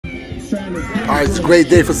All right, it's a great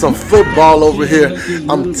day for some football over here.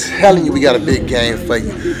 I'm telling you, we got a big game for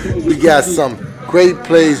you. We got some great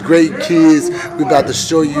plays, great kids. We're about to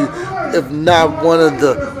show you, if not one of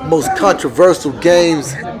the most controversial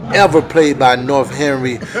games ever played by North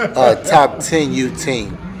Henry, top 10U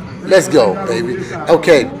team. Let's go, baby.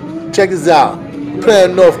 Okay, check this out. We're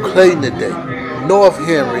playing North Clayton today. North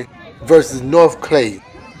Henry versus North Clayton.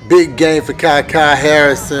 Big game for Kai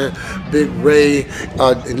Harrison, Big Ray.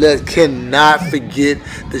 Cannot forget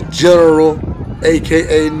the General,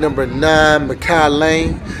 a.k.a. number 9, Makai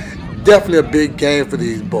Lane. Definitely a big game for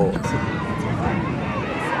these boys.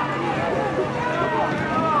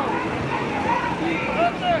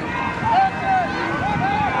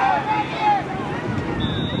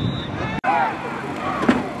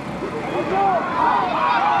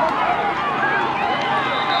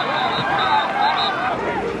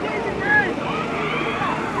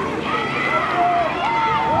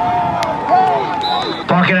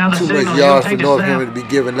 Too much yards for North Henry to be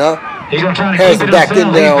giving up. He's going to try to Harrison keep it back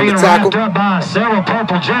in there on the tackle. By several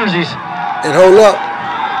purple jerseys. And hold up.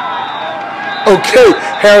 Okay,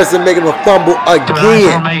 Harrison making a fumble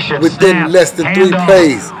again within less than 3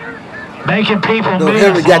 plays. Making people North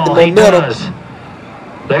Henry got the momentum.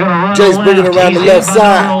 They're going to run Jace bringing around the left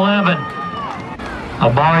side.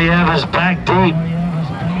 Amariev is back deep.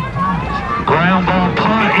 Ground ball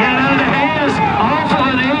punt. In out of the hands. Off of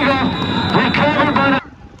an eagle. Recovered by the...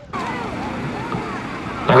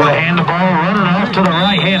 They're going to hand the ball running off to the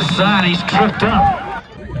right-hand side. He's tripped up.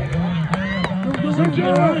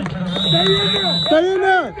 Stay in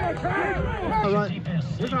there.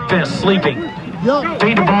 Fist sleeping.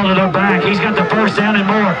 Feed the ball to the back. He's got the first down and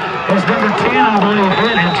more. It's number 10, I believe,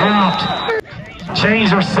 hit and dropped.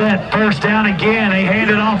 Chains are set. First down again. They hand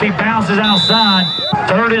it off. He bounces outside.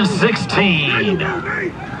 3rd and 16.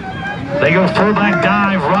 They go fullback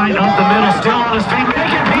dive right up the middle. Still on his feet.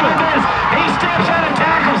 Making people miss. He steps out of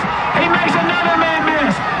tackles. He makes another man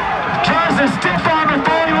miss. Tries to stiff arm and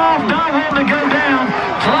throw him off. Not wanting to go down.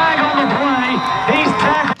 Flag on the play. He's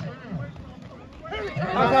tackled.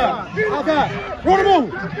 Okay. Run him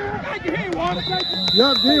over.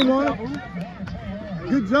 Yup, he didn't want it.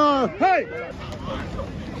 Good job. Hey.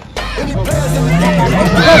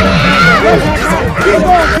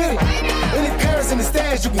 Any parents in the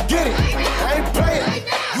stands, you can get it. I ain't playing,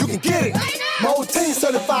 you can get it. My whole team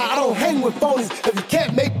certified, I don't hang with phonies. If you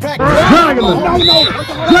can't make practice,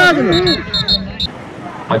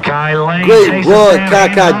 Makai Lane. Great run,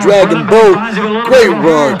 Kai dragging both. Great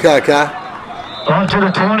run, Kai. On to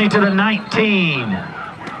the 20, to the 19.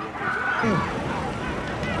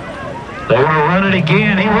 They want to run it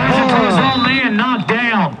again. He runs it to his own man, knocked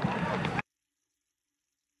down.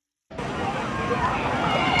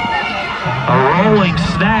 A rolling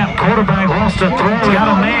snap. Quarterback wants to throw. He got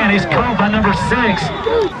a man. He's caught by number 6.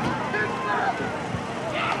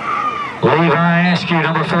 Levi Askew,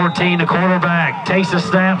 number 14, the quarterback. Takes the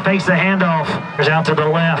snap, fakes the handoff. There's out to the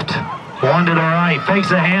left. One to the right. Fakes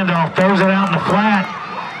the handoff. Throws it out in the flat.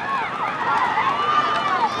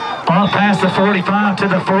 Off past the 45 to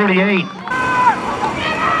the 48.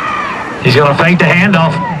 He's going to fake the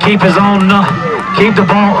handoff. Keep the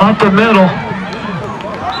ball up the middle.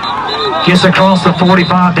 Gets across the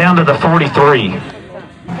 45 down to the 43.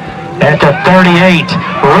 At the 38,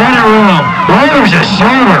 running room, lowers his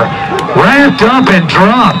shoulder, wrapped up and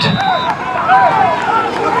dropped.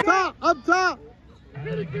 Up top. Up top.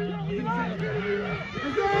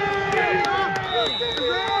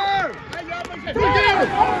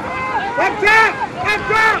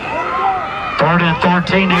 3rd and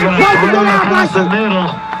 13, they're going to throw across the middle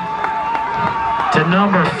to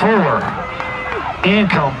number 4.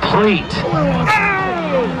 Incomplete.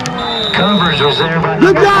 Coverage was there by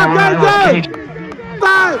number 4.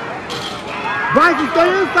 Vikings stay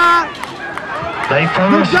inside. They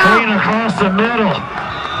throw a screen across the middle.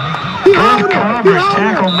 Good coverage,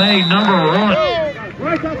 tackle made, number 1.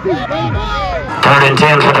 3rd and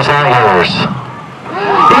 10 for the Tigers.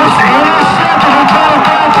 It's intercepted. He got it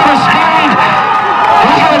back to the screen.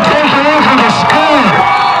 He's going to take it in for the score.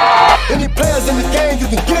 any players in the game, you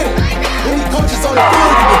can get it. Any coaches on the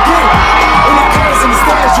field, you can get it. Any players in the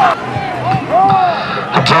stands, you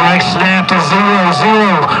A direct snap to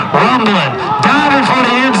 0-0. Rumbling. Diving for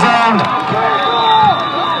the end zone.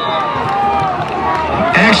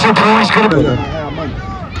 Extra points could have been.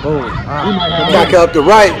 Back up the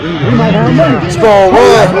right. Strong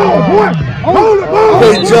run.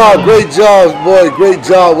 Great job, boy. Great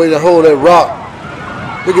job way to hold that rock.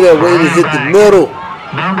 Look at that way to hit the middle.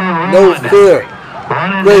 No fear.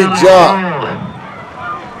 Great job.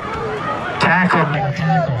 Tackle.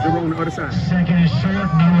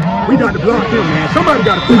 We got to block him, man. Somebody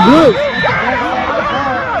got to be good.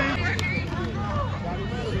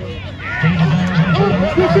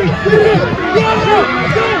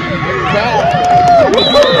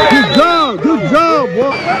 Good job,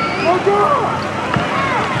 boy.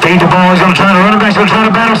 Feed the ball, he's going to try to run it back, he's going to try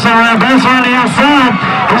to battle center around, bounce around the outside.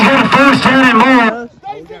 He's got a first down and more.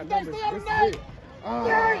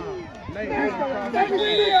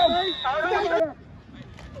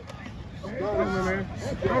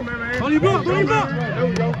 On your block, on your block.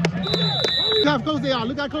 Look how close they are,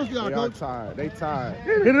 look how close they are, coach. Tired. They tired.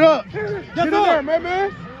 Hit it up. Get it there,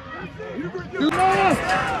 man.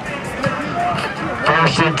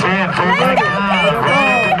 First and 10, fullback dive,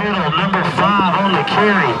 right up the middle, number 5 on the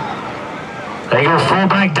carry. They go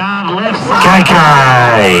fullback dive left side.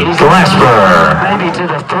 Kai Glasper. Maybe to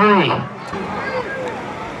the 3.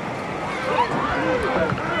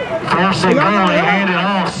 First and goal, they hand it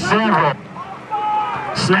off several.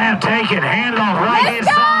 Snap taken, hand off right hand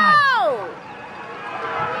side.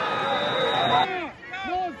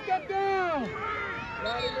 Step down.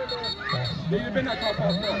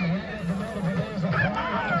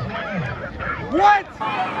 What?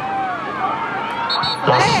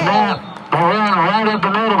 The snap, they run right up the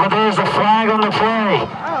middle, but there's a flag on the play.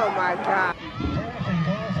 Oh my God.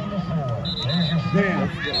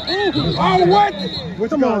 Oh, what?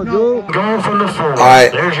 Come on, dude. Go from the 4. All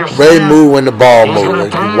right, Ray move when the ball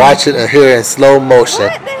moves. You watch it and hear it in slow motion.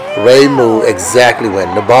 Ray move exactly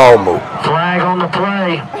when the ball moves. Flag on the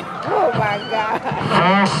play. Oh my God.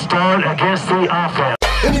 False start against the offense.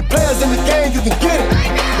 Any players in the game, you can get it.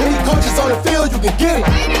 Any coaches on the field, you can get it.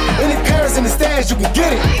 Any parents in the stands, you can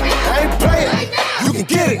get it. I ain't playing, you can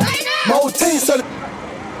get it. My whole team said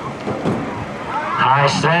High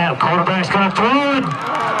snap, quarterback's gonna throw it.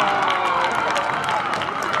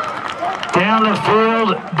 Down the field,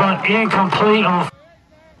 but incomplete on.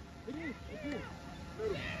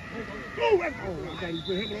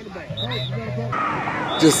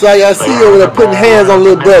 Just like I see over there putting hands on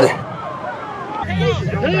little buddy.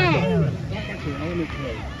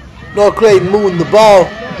 North Clayton moving the ball.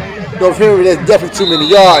 North Henry, that's definitely too many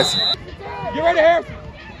yards. Get ready, Harrison.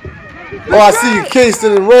 Oh, I see you,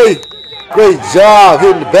 Kingston and Ray. Great job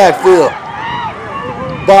hitting the backfield.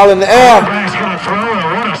 Ball in the air. Quarterback's gonna throw it.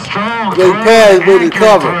 What a strong Great throw. pass, with the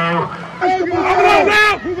cover. He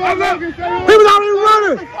was already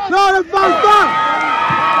running. No, that's false start.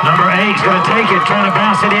 Number 8's gonna take it, trying to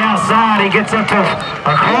bounce to the outside. He gets up to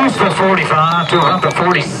across the 45 to about the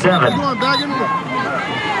 47. Going back in the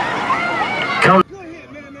Come.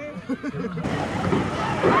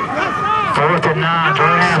 4th and 9,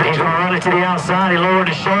 draft. He's gonna run it to the outside. He lowered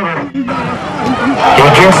his shoulder. He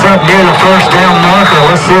gets up near the first down marker.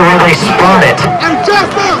 Let's see where they spot it. And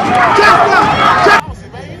just up.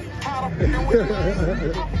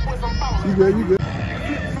 You good, you good.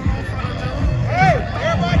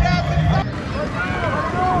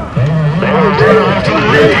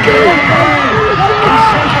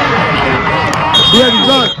 Yeah, he's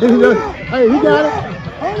done. Hey, he got it.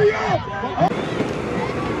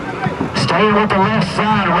 Staying with the left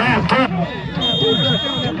side, wrapped up.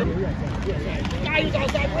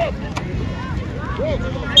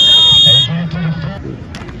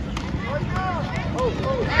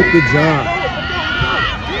 Good job.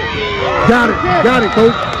 Got it,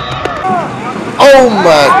 coach. Oh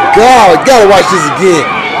my God, gotta watch this again.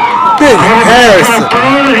 Big Harrison,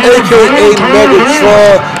 aka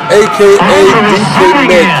Megatron, aka DJ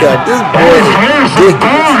Metcalf. This boy is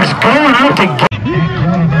ridiculous. Going out to get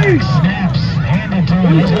snaps, handed to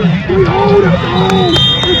him.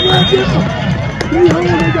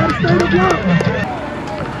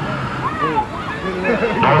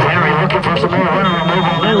 North Henry looking for some more runner removal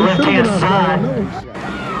on that left-hand side.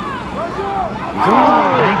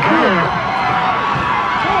 Big good.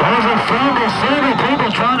 There's a fumble, several people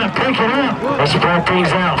trying to pick it up. They spread things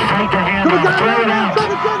out, fake the handoff, throw it out.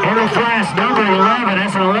 In the flats, number 11,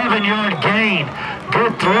 that's an 11-yard gain.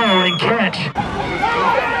 Good throw and catch.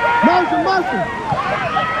 Motion.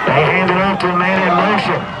 They hand it off to a man in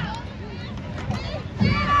motion.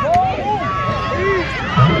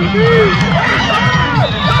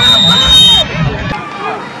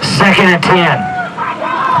 Second and 10.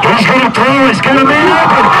 He's going to throw. It's going to be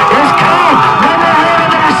open. It's caught. Number 11 in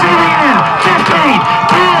the receiving end. 15,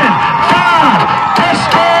 10, 5.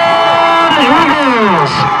 Touchdown,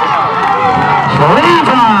 Eagles.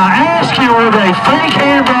 Levi Askew with a fake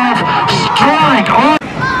handoff. Strike on.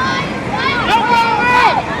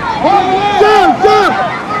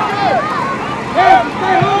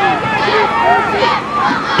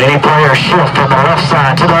 Many players shift from the left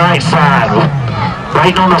side to the right side.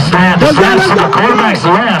 Waiting on the snap. The snap's to the quarterback's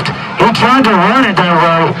left. tried to run it that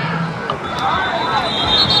way.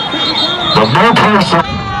 But no person.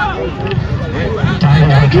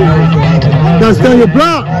 Gotta stay on your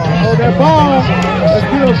block. Hold that ball.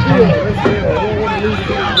 Let's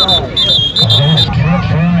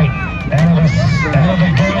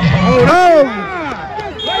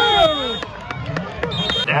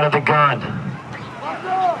Out of the gun.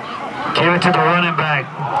 Give it to the running back.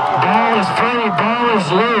 Ball is free, ball is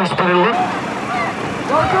loose, but it looks...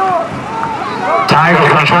 Tiger's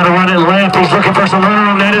going to try to run it left. He's looking for some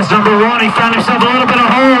running room. That is number 1. He found himself a little bit of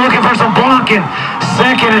hole, looking for some blocking.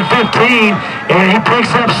 2nd and 15, and he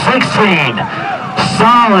picks up 16.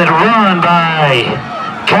 Solid run by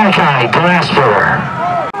Kai Glasper.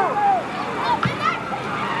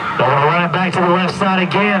 They're going to run it back to the left side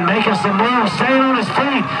again, making some moves, staying on his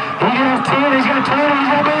feet. He got 10, he's got 20,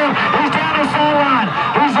 he's got move. He's down the sideline.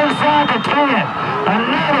 He's inside the 10.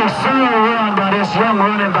 Another solid run by this young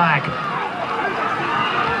running back.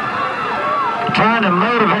 Trying to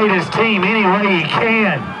motivate his team any way he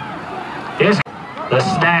can. It's the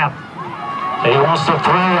snap. He wants to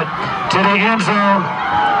throw it to the end zone.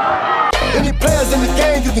 Any players in the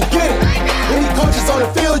game, you can get it. Any coaches on the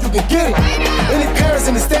field, you can get it. Any parents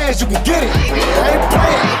in the stands, you can get it. I ain't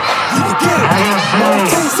playing, you can get it. My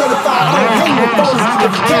team certified, I don't hang with bonus.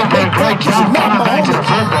 If you can't make practice, you're not my homie.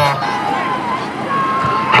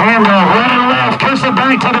 Handoff, running left, cuts it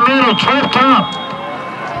back to the middle, tripped up.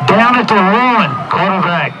 Down at the 1,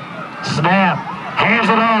 quarterback. Snap, hands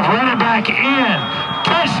it off, running back in.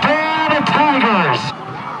 Touchdown, the Tigers.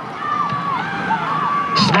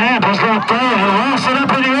 Snap, he's going to throw it. He lofts it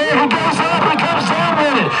up in the air. He goes up, he comes down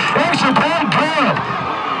with it. Extra point good.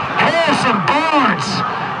 Harrison Barnes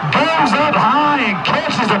goes up high and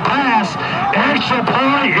catches the pass. Extra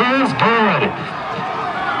point is good.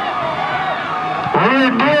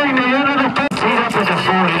 We're nearing the end of the 15. Up at the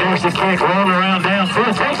 40. There's the kick, rolling around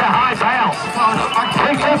downfield. Takes a high bounce.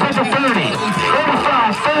 Picks up at the 30.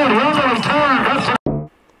 35, 40. On the return. Up to...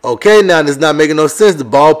 Okay, now this is not making no sense. The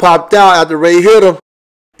ball popped out after Ray hit him.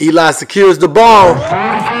 Eli secures the ball.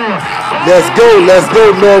 Let's go, North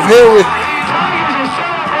Henry.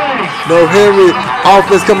 North Henry,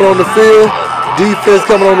 offense coming on the field. Defense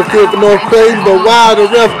coming on the field for North Clayton. But why the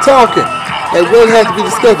ref talking? And what has to be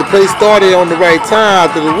discussed? The play started on the right time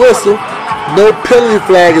after the whistle. No penalty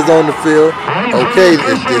flag is on the field. Okay,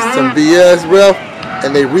 is this some BS, ref?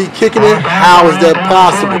 And they re-kicking it? How is that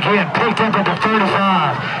possible?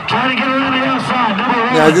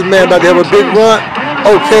 Now is this man about to have a big run?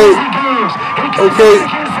 Okay,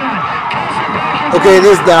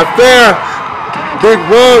 this is not fair. Big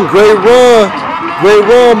run, great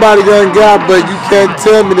run by the young guy, but you can't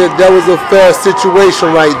tell me that was a fair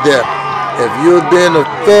situation right there. If you've been a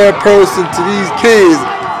fair person to these kids,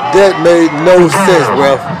 that made no sense,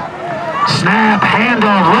 bro. Snap,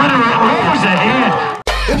 handoff, running overs the head.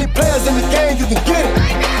 Any players in the game, you can get it.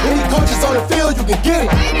 Any coaches on the field, you can get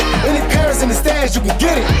it. Any parents in the stands, you can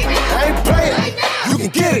get it. I ain't playing, you can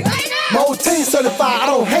get it. My whole team certified, I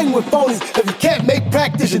don't hang with phonies. If you can't make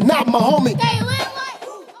practice, you're not my homie.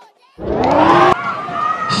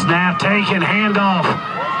 Snap taken, handoff.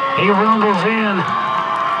 He rumbles in.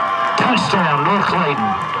 Touchdown, North Clayton.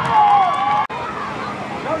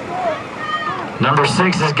 Number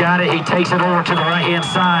 6 has got it. He takes it over to the right-hand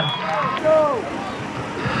side.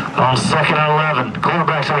 On 2nd and 11.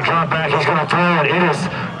 Quarterback's going to drop back. He's going to throw it. It is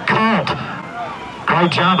caught. Great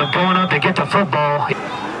job of going up to get the football.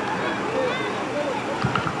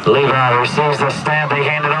 Levi receives the snap. They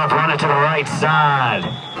hand it off, run it to the right side.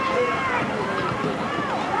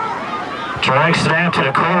 Drag snap to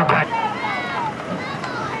the quarterback.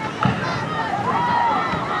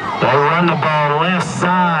 They run the ball left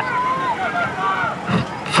side.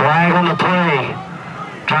 Flag on the play.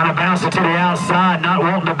 Trying to bounce it to the outside, not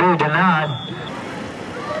wanting to be denied.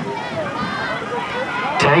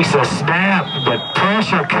 Takes a snap, but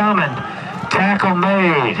pressure coming. Tackle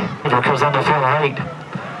made. Here comes on the field late.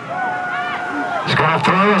 He's going to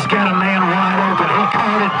throw. He's got a man wide open. He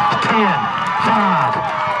caught it. 10,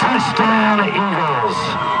 5. Touchdown, Eagles.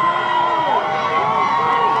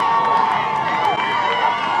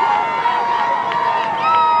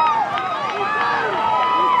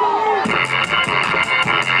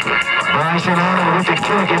 Bryson Arnold with the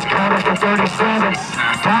kick. It's caught at the 37.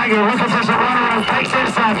 Tiger looking for some runner. Takes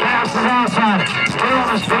inside. Passes outside. Still on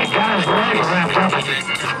his feet. Got his legs wrapped up.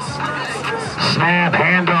 Snap.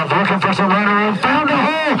 Handoff. Looking for some runner. Found a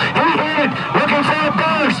hole. He hit it. Looking for a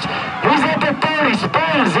burst. He's at the 30.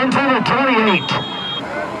 Spins into the 28.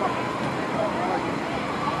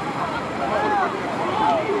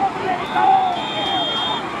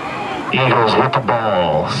 Eagles with the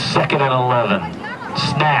ball. 2nd and 11.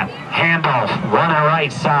 Snap, handoff, running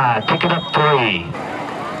right side, picking up 3.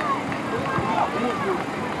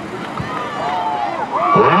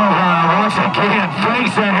 Levi once again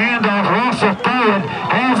fakes a handoff, lost a third,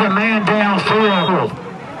 has a man downfield.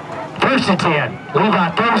 1st and 10. Levi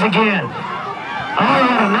throws again. Oh,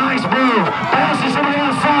 what a nice move. Bounces to the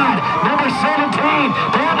outside. Number 17.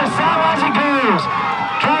 Down the sidelines he goes.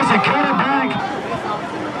 Tries to cut it back.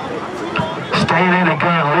 Staying in the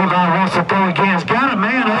gun. Levi wants to throw again. He's got a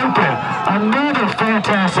man open. Another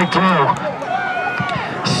fantastic throw.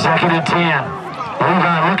 2nd and 10.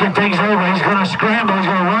 Levi looking things over. He's going to scramble. He's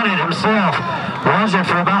going to run it himself. Runs it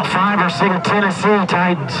for about 5 or 6 Tennessee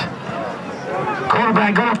Titans.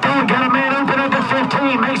 Quarterback going to throw. Got a man open at the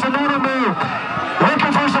 15. Makes another move.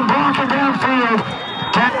 Looking for some blocking downfield.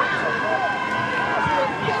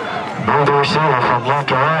 Move the receiver from left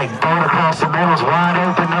to right. Throw it across the middle is wide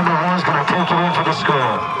open. Number 1's going to take it in for the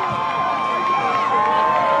score.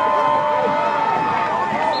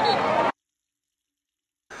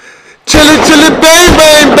 Chili, chili, bang,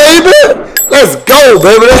 bang, baby. Let's go,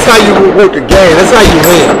 baby. That's how you work a game. That's how you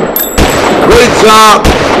win. Great job.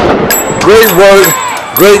 Great work.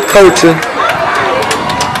 Great coaching.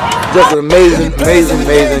 Just an amazing, amazing,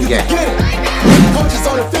 amazing game. Coaches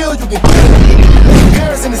on the field, you can get it.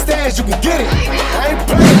 Parents in the stands, you can get it. I ain't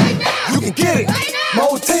playing, you can get it. My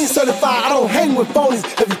whole team certified, I don't hang with phonies.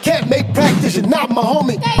 If you can't make practice, you're not my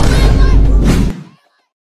homie.